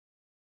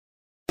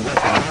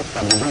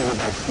Live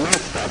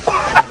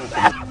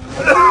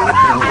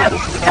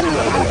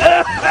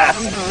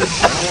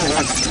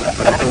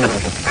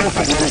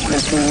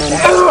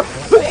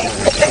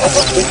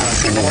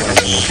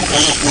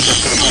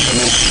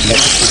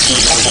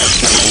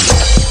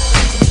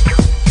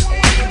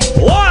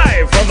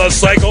from the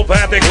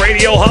Psychopathic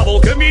Radio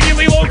Hovel,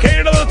 conveniently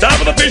located on the top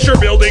of the Fisher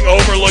Building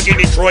overlooking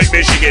Detroit,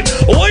 Michigan.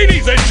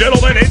 Ladies and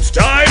gentlemen, it's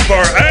time for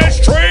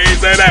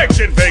Ashtrays and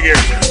Action Figures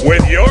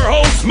with your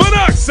hosts,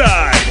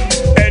 Monoxide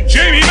and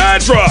Jamie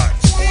Madrox.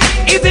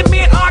 Is it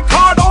mint on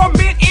card or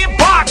mint in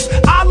box?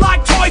 I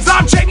like toys,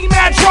 I'm Jamie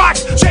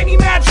Madrox. Jamie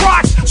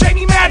Madrox,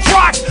 Jamie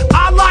Madrox.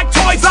 I like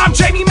toys, I'm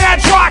Jamie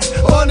Madrox.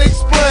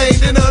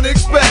 Unexplained and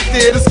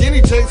unexpected. A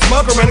skinny chick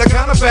smoker and a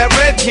kinda fat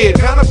red kid.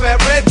 Kinda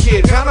fat red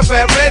kid, kinda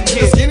fat red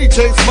kid. A skinny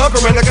chick smoker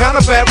and a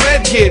kinda fat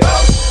red kid. Go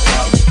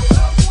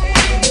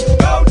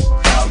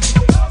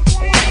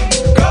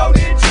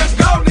ninja,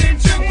 go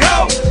ninja,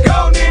 go.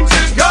 Go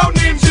ninja, go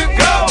ninja,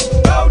 go.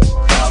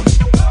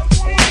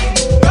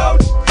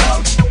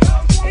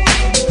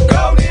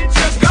 Go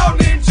ninja, go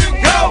ninja,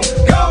 go.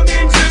 Go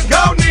ninja,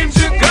 go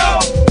ninja, go.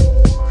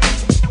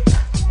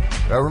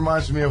 That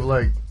reminds me of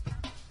like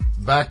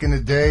back in the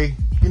day,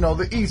 you know,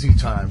 the easy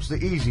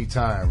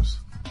times.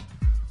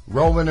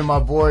 Rolling in my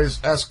boys'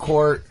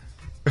 Escort,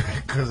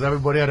 because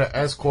everybody had an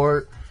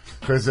Escort,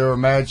 because they were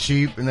mad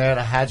cheap and they had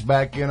a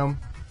hatchback in them.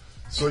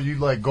 So you'd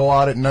like go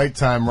out at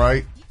nighttime,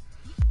 right?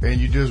 And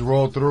you just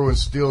roll through and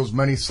steal as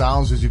many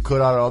sounds as you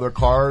could out of other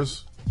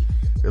cars.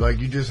 And, like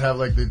you just have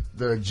like the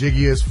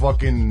jiggiest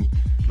fucking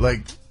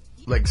like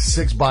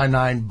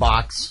 6x9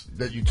 box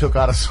that you took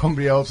out of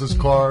somebody else's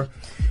car,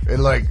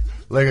 and like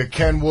a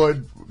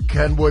Kenwood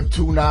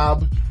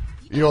 2-knob,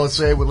 you know what I'm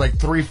saying, with like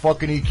 3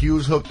 fucking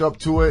EQs hooked up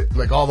to it,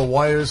 like all the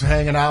wires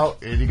hanging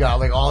out, and you got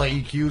like all the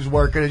EQs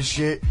working and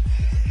shit,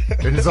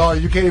 and it's all,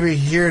 you can't even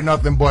hear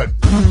nothing but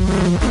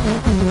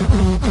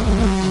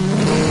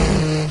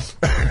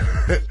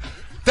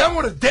them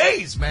were the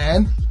days,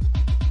 man.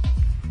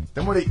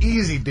 Them were the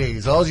easy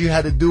days. All you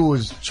had to do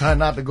was try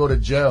not to go to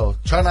jail,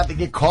 try not to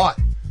get caught.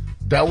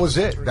 That was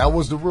it. That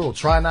was the rule.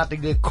 Try not to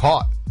get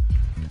caught.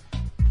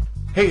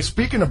 Hey,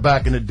 speaking of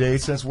back in the day,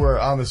 since we're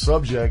on the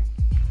subject,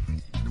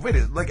 wait,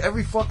 like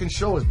every fucking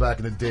show is back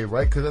in the day,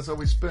 right? Because that's how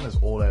we spin this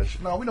old ass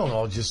shit. No, we don't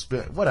all just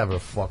spin. Whatever the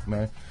fuck,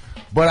 man.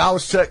 But I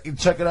was check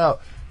it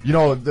out. You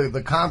know,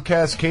 the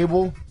Comcast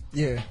cable?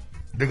 Yeah.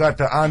 They got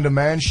the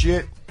on-demand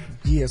shit.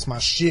 Yeah, it's my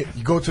shit.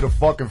 You go to the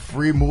fucking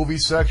free movie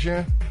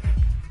section,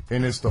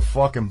 and it's the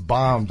fucking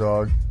bomb,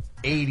 dog.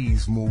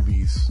 80s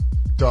movies.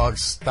 Dog,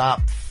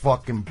 stop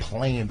fucking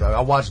playing, dog.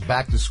 I watched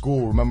Back to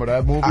School. Remember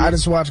that movie? I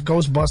just watched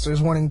Ghostbusters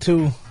 1 and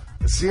 2.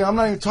 See, I'm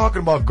not even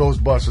talking about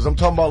Ghostbusters. I'm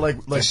talking about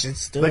like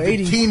still the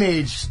 80s.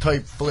 teenage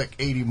type flick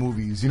 80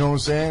 movies. You know what I'm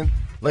saying?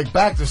 Like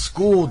Back to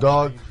School,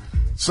 dog.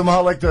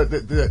 Somehow, like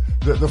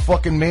the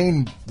fucking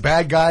main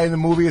bad guy in the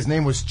movie, his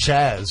name was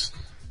Chaz.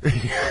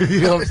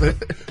 You know what I'm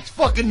saying? His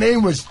fucking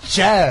name was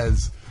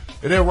Chaz.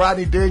 And then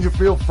Rodney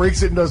Dangerfield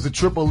freaks it and does the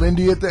triple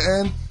Lindy at the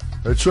end.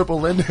 The triple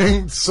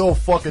Lindy, so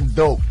fucking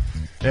dope.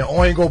 And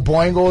Oingo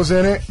Boingo's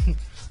in it.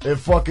 And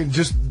fucking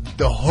just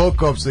the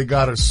hookups they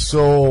got are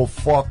so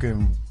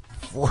fucking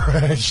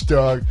fresh,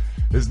 dog.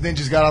 This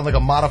ninja's got on like a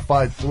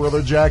modified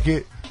Thriller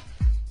jacket.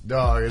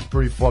 Dog, it's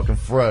pretty fucking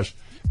fresh.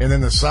 And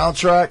then the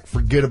soundtrack,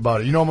 forget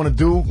about it. You know what I'm going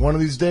to do one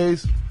of these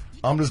days?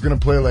 I'm just going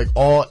to play like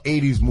all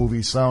 80s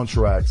movie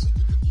soundtracks.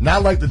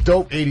 Not like the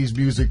dope 80s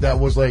music that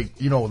was like,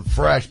 you know,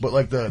 fresh, but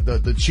like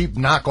the cheap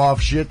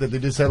knockoff shit that they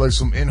just had like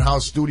some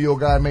in-house studio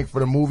guy make for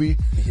the movie.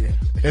 Yeah.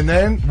 And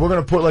then we're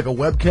going to put like a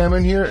webcam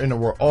in here, and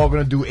then we're all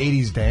going to do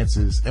 80s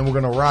dances, and we're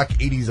going to rock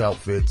 80s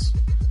outfits.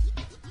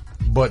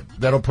 But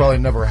that'll probably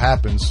never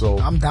happen, so.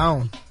 I'm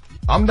down.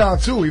 I'm down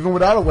too, even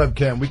without a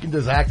webcam. We can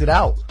just act it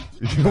out.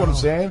 You know what I'm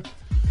saying?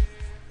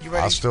 You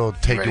ready, I'll still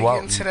take you out.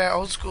 Get into that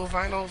old school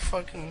vinyl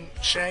fucking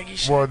shaggy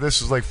shit? Well,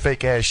 this is like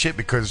fake ass shit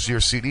because it's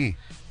your CD.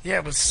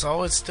 Yeah, but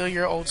so it's still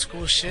your old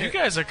school shit. You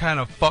guys are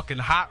kind of fucking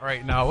hot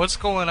right now. What's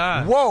going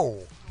on? Whoa.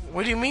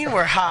 What do you mean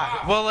we're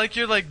hot? Well, like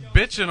you're like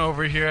bitching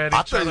over here at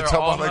each other all night. I thought you were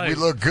talking about like we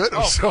look good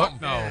or something.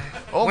 Fuck no.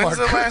 Oh When's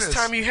my the goodness. last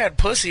time you had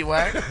pussy,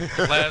 Whack?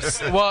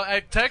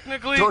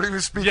 Technically, don't even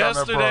speak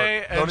yesterday, on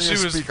that, bro. Don't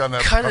even speak on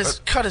that. Cut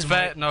his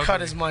fat mic.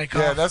 Cut his mic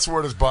off. Yeah, that's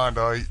where this bond,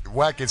 dog.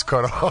 Whack gets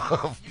cut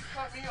off. You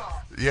cut me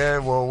off. Yeah,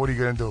 well, what are you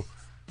gonna do?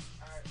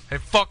 Hey,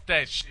 fuck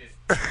that shit.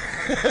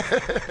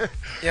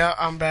 Yeah,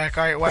 I'm back.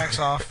 All right, Wax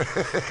off.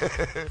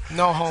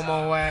 No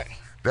homo, Whack.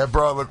 That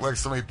bra looked like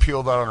somebody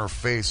peeled out on her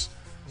face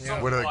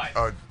with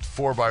a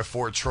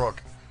 4x4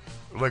 truck,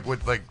 like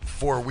with like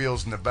 4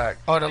 wheels in the back.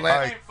 Oh,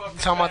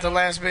 talking about the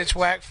last bitch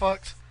Whack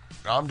fucked?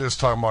 I'm just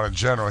talking about in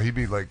general. He'd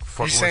be like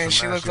fucking. You saying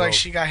she looked like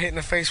she got hit in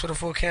the face with a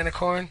full can of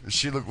corn?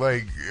 She looked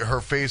like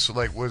her face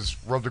like was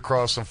rubbed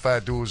across some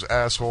fat dude's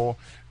asshole,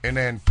 and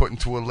then put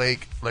into a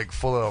lake like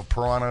full of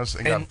piranhas,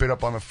 and got bit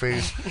up on the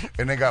face,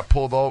 and then got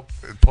pulled out.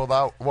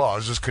 Well, I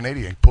was just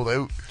Canadian. Pulled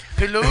out.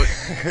 Pulled out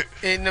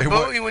in the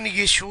boat when you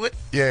get shot.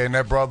 Yeah, and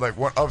that broad like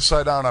went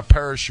upside down a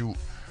parachute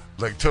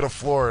like to the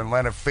floor and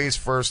landed face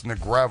first in the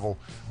gravel,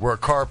 where a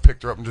car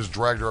picked her up and just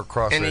dragged her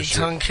across And that he shit.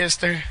 tongue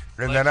kissed her.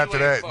 And then after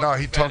that, no,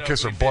 he tongue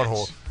kissed her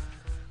butthole.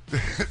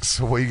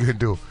 So what you gonna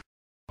do?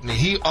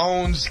 He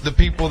owns the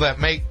people that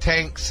make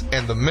tanks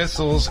and the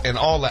missiles and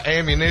all the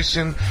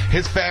ammunition.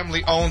 His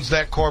family owns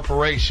that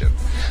corporation.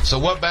 So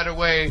what better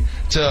way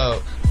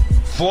to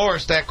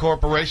flourish that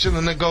corporation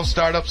than to go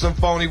start up some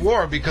phony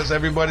war, because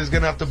everybody's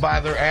going to have to buy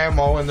their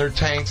ammo and their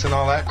tanks and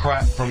all that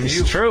crap from you.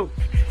 It's true.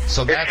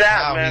 So that's sad,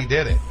 how man. he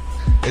did it.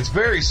 It's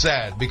very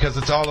sad because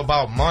it's all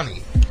about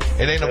money.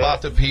 It ain't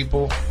about the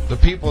people. The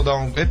people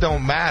it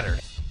don't matter.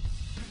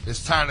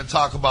 It's time to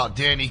talk about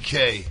Danny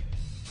Kaye.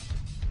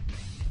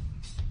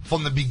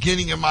 From the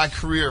beginning of my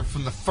career,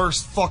 from the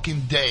first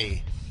fucking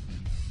day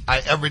I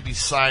ever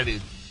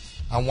decided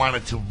I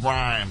wanted to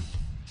rhyme,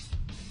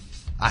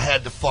 I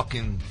had to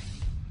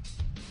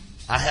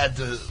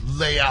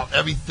lay out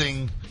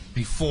everything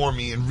before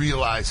me and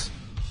realize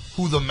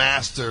who the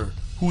master,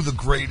 who the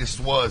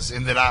greatest was,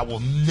 and that I will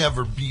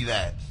never be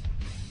that.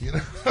 You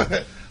know,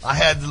 I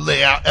had to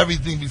lay out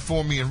everything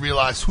before me and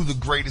realize who the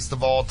greatest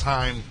of all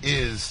time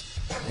is.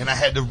 And I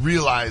had to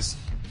realize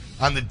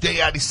on the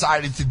day I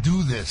decided to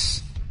do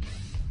this,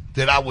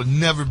 that I would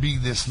never be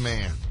this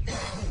man.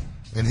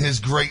 And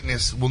his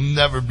greatness will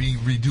never be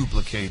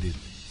reduplicated.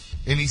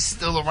 And he's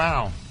still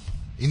around.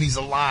 And he's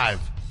alive.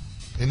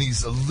 And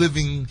he's a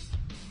living,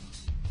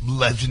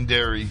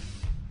 legendary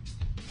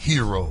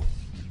hero.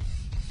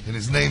 And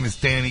his name is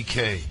Danny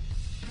Kaye.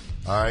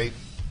 Alright?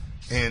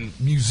 And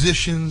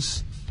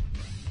musicians,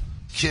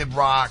 Kid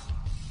Rock,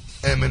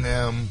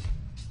 Eminem,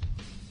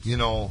 you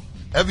know,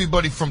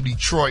 everybody from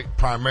Detroit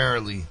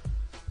primarily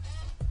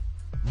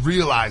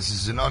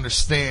realizes and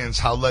understands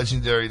how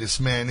legendary this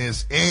man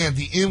is and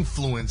the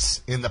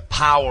influence and the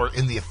power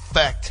and the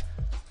effect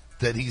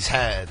that he's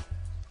had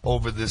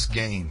over this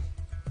game.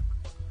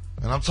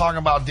 And I'm talking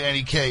about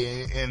Danny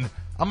Kaye, and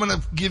I'm going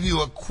to give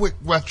you a quick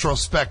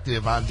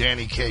retrospective on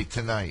Danny Kaye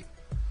tonight.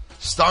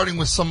 Starting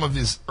with some of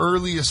his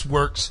earliest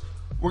works,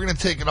 we're going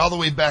to take it all the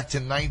way back to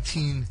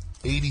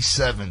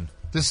 1987.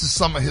 This is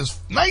some of his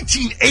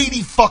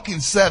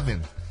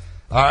 1987.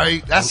 All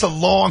right, that's a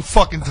long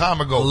fucking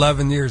time ago.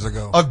 11 years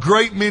ago. A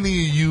great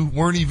many of you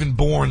weren't even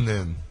born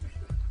then.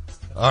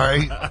 All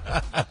right,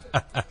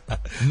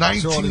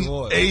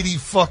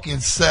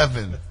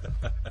 1987.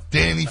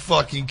 Danny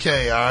fucking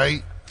Kaye. All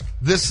right,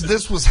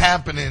 this was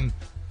happening,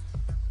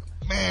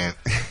 man.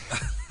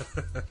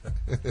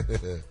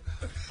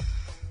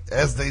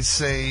 As they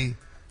say,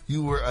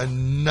 you were a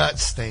nut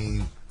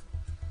stain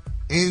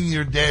in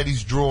your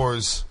daddy's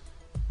drawers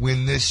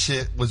when this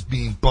shit was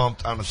being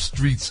bumped on the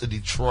streets of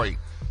Detroit.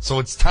 So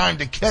it's time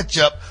to catch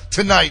up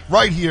tonight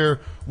right here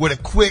with a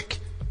quick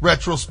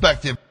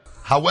retrospective.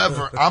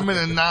 However, I'm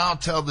going to now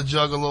tell the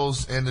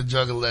juggalos and the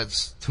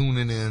juggalettes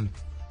tuning in,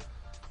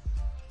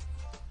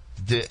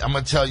 I'm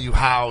going to tell you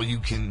how you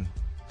can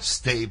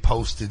stay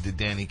posted to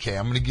Danny Kaye.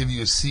 I'm going to give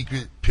you a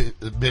secret bit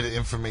of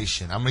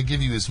information. I'm going to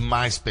give you his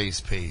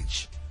MySpace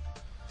page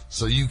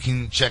so you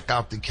can check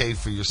out the Kaye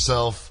for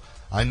yourself.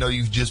 I know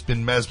you've just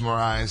been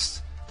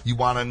mesmerized. You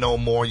want to know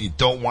more. You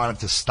don't want it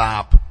to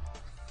stop.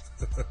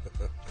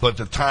 But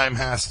the time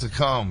has to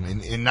come.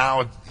 And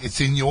now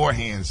it's in your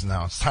hands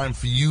now. It's time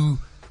for you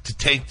to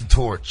take the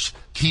torch.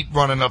 Keep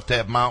running up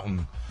that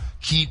mountain.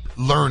 Keep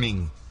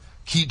learning.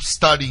 Keep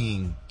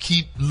studying.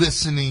 Keep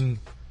listening.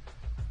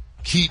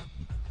 Keep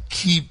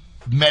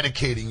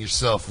medicating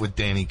yourself with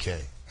Danny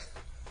Kaye.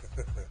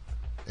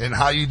 And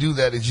how you do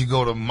that is you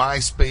go to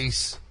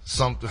MySpace,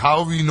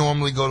 however you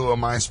normally go to a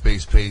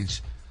MySpace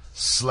page,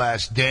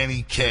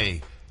 /Danny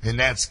Kaye. And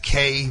that's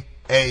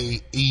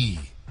K-A-E.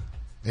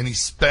 And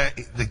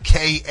the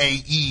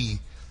K-A-E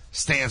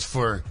stands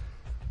for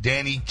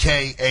Danny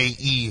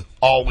K-A-E,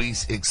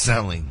 always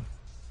excelling.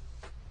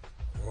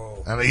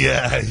 Whoa. And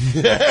yeah.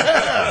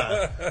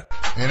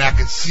 And I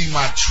could see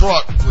my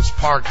truck was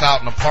parked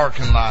out in the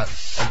parking lot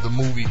of the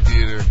movie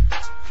theater.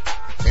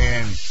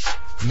 And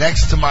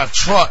next to my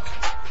truck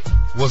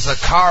was a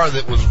car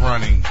that was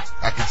running.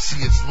 I could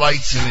see its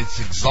lights and its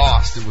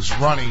exhaust. It was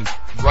running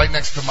right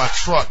next to my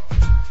truck.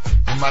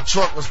 And my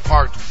truck was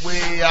parked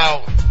way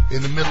out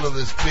in the middle of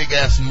this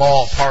big-ass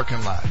mall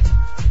parking lot.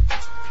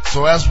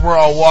 So as we're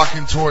all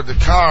walking toward the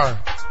car,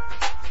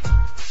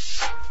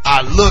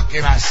 I look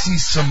and I see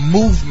some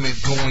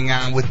movement going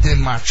on within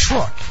my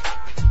truck.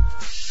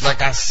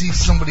 Like I see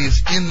somebody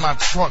is in my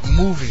truck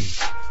moving.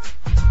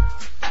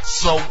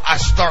 So I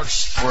start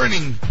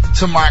sprinting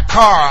to my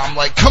car. I'm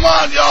like, come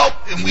on, yo!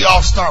 And we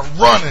all start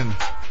running.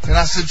 And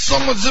I said,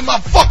 someone's in my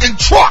fucking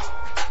truck!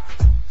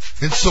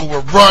 And so we're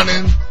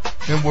running,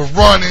 and we're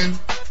running,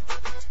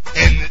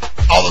 and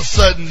all of a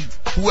sudden,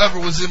 whoever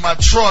was in my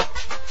truck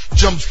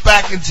jumps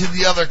back into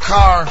the other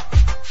car,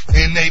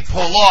 and they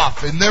pull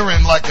off, and they're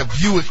in like a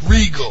Buick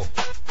Regal.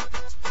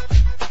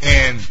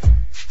 And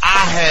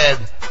I had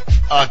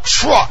a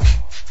truck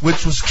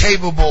which was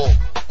capable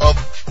of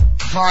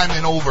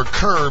climbing over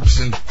curbs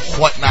and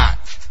whatnot.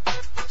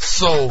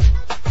 So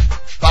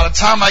by the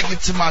time I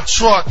get to my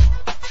truck,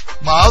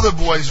 my other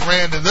boys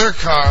ran to their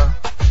car,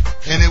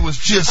 and it was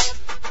just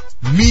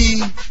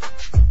me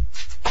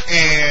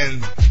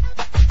and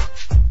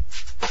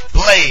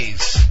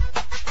Blaze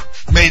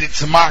made it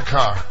to my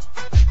car.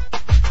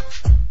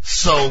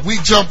 So we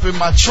jump in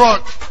my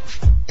truck,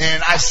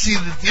 and I see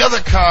that the other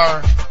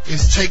car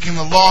is taking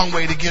the long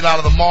way to get out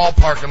of the mall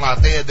parking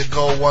lot. They had to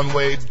go one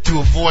way to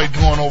avoid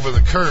going over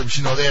the curbs.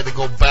 You know, they had to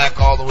go back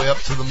all the way up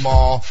to the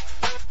mall.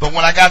 But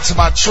when I got to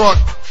my truck,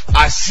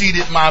 I see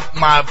that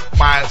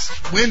my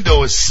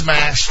window is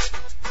smashed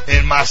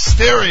and my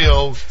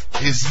stereo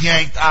is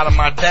yanked out of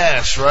my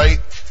dash, right?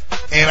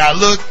 And I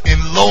look,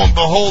 and lo and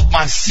behold,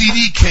 my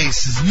CD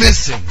case is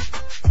missing.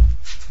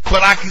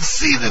 But I can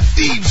see the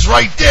thieves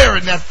right there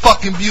in that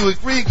fucking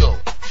Buick Regal.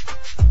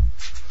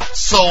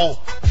 So,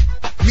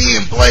 me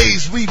and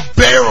Blaze, we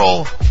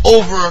barrel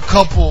over a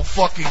couple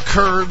fucking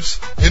curbs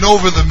and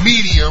over the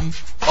medium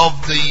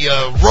of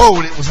the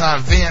road. It was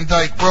on Van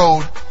Dyke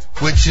Road,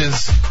 which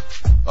is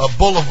a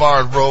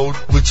boulevard road,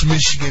 which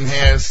Michigan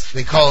has.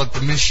 They call it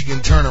the Michigan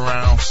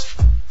turnarounds.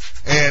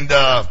 And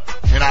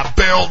I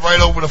barreled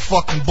right over the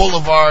fucking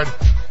boulevard,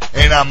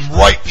 and I'm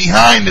right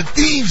behind the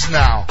thieves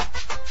now.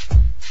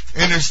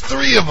 And there's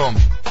 3 of them,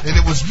 and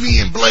it was me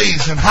and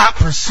Blaze in hot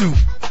pursuit.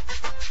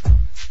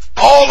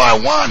 All I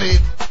wanted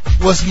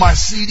was my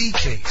CD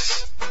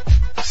case.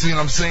 See what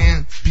I'm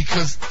saying?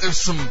 Because there's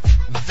some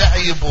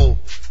valuable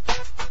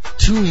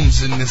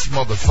tunes in this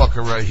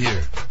motherfucker right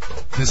here.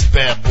 This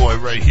bad boy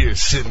right here,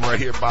 sitting right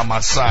here by my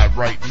side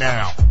right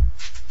now.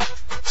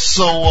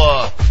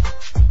 So,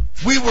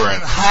 we were in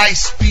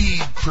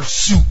high-speed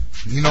pursuit.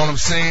 You know what I'm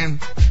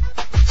saying?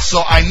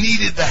 So I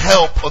needed the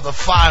help of the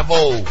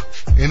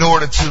 5-0 in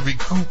order to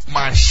recoup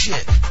my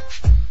shit.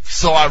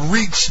 So I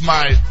reached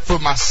for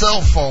my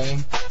cell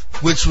phone,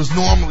 which was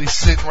normally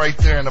sitting right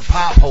there in the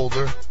pop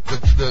holder,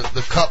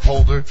 the cup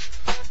holder,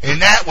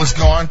 and that was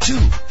gone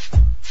too.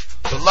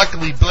 But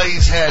luckily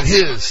Blaze had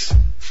his.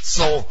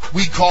 So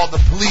we called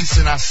the police,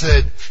 and I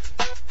said,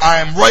 I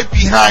am right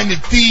behind the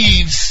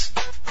thieves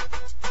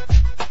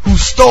who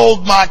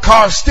stole my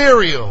car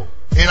stereo,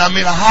 and I'm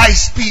in a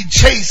high-speed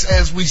chase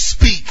as we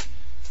speak.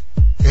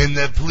 And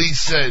the police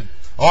said,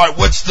 all right,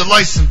 what's the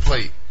license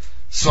plate?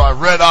 So I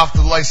read off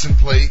the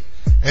license plate,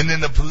 and then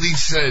the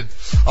police said,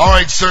 all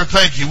right, sir,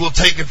 thank you, we'll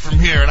take it from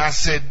here. And I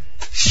said,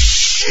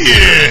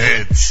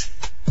 shit,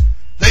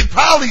 they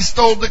probably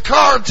stole the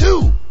car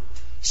too.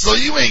 So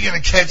you ain't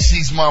gonna catch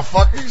these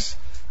motherfuckers.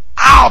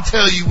 I'll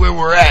tell you where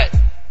we're at.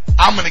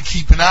 I'm gonna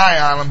keep an eye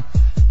on them,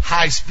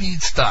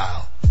 high-speed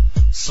style.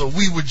 So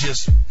we were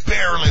just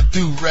barreling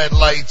through red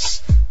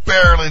lights,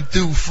 barreling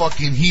through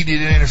fucking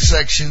heated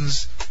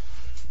intersections,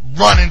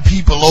 running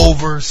people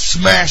over,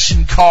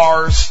 smashing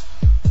cars,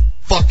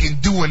 fucking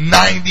doing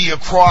 90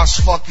 across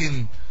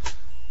fucking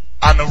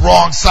on the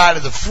wrong side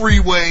of the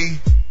freeway.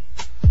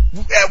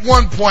 At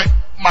one point,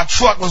 my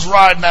truck was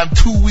riding on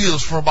 2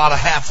 wheels for about a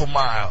half a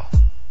mile.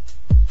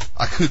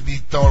 I could be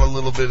throwing a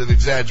little bit of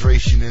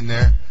exaggeration in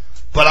there,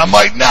 but I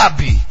might not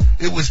be.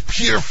 It was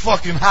pure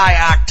fucking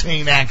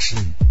high-octane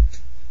action.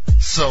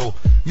 So,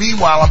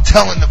 meanwhile, I'm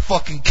telling the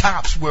fucking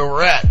cops where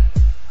we're at.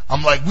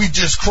 I'm like, we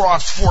just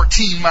crossed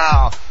 14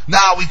 Mile.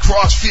 Now we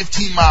crossed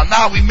 15 Mile.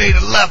 Now we made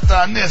a left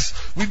on this.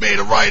 We made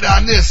a right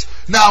on this.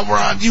 Now we're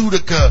on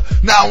Utica.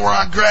 Now we're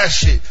on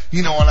Gratiot.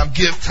 You know, and I'm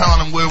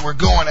telling them where we're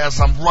going as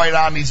I'm right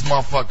on these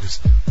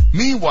motherfuckers.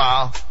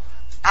 Meanwhile,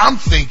 I'm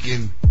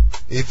thinking,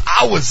 if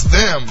I was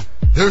them,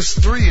 there's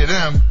 3 of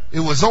them.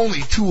 It was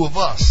only 2 of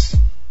us,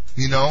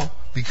 you know,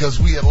 because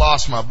we had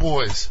lost my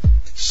boys.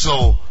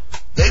 So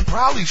they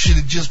probably should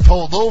have just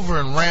pulled over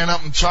and ran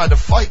up and tried to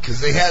fight because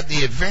they had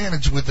the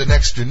advantage with an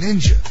extra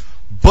ninja.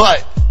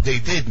 But they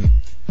didn't.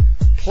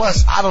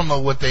 Plus, I don't know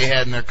what they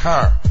had in their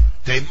car.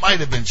 They might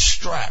have been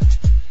strapped.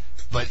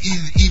 But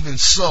even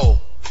so,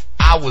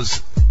 I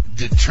was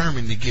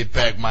determined to get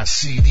back my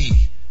CD.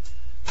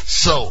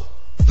 So,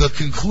 the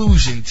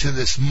conclusion to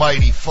this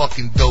mighty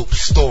fucking dope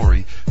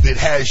story that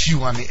has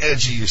you on the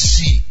edge of your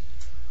seat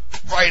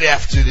right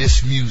after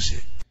this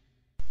music.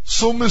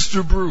 So,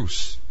 Mr.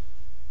 Bruce,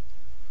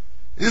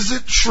 is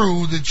it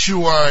true that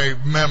you are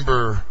a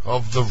member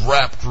of the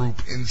rap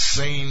group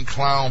Insane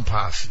Clown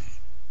Posse?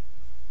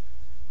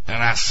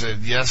 And I said,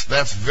 yes,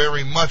 that's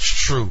very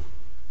much true.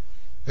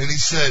 And he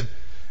said,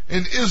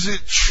 and is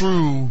it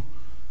true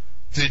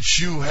that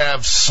you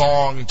have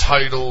song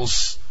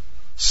titles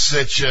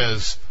such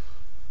as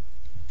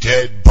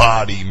Dead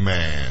Body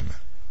Man,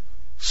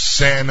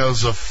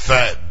 Santa's a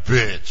Fat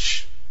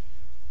Bitch,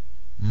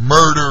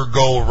 Murder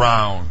Go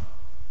Round?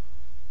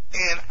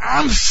 And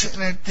I'm sitting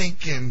there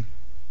thinking,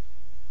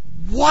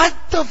 what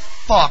the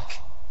fuck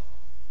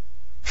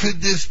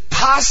could this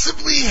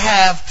possibly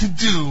have to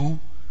do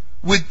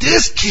with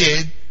this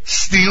kid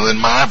stealing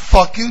my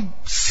fucking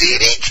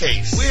CD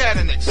case? We had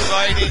an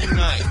exciting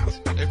night.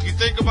 If you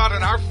think about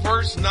it, our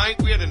first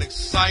night, we had an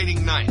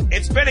exciting night.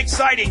 It's been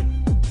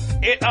exciting.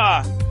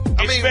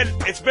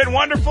 It's been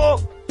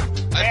wonderful.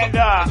 And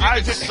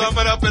I just sum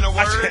it up in a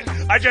word.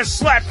 I just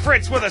slapped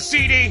Fritz with a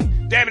CD.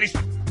 Damn it,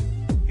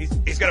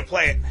 he's gonna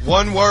play it.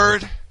 One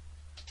word: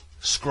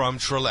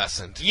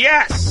 scrumtrelescent.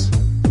 Yes,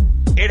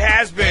 It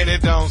has been. And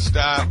it don't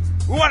stop.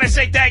 We want to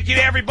say thank you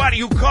to everybody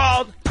who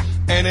called.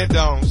 And it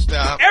don't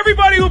stop.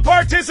 Everybody who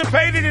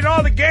participated in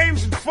all the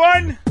games and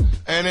fun.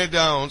 And it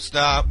don't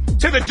stop.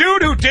 To the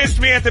dude who dissed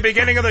me at the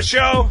beginning of the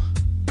show.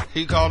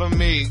 He called him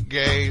meat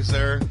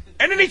gazer.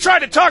 And then he tried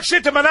to talk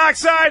shit to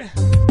Monoxide.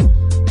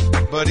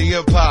 But he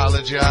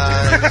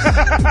apologized.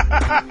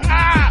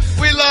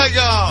 We love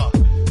y'all.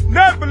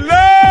 Nothing but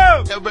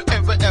love.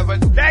 Ever.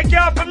 Thank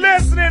y'all for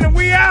listening, and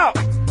we out.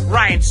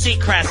 Ryan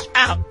Seacrest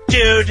out,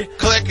 dude.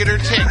 Click it or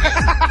take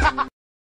it.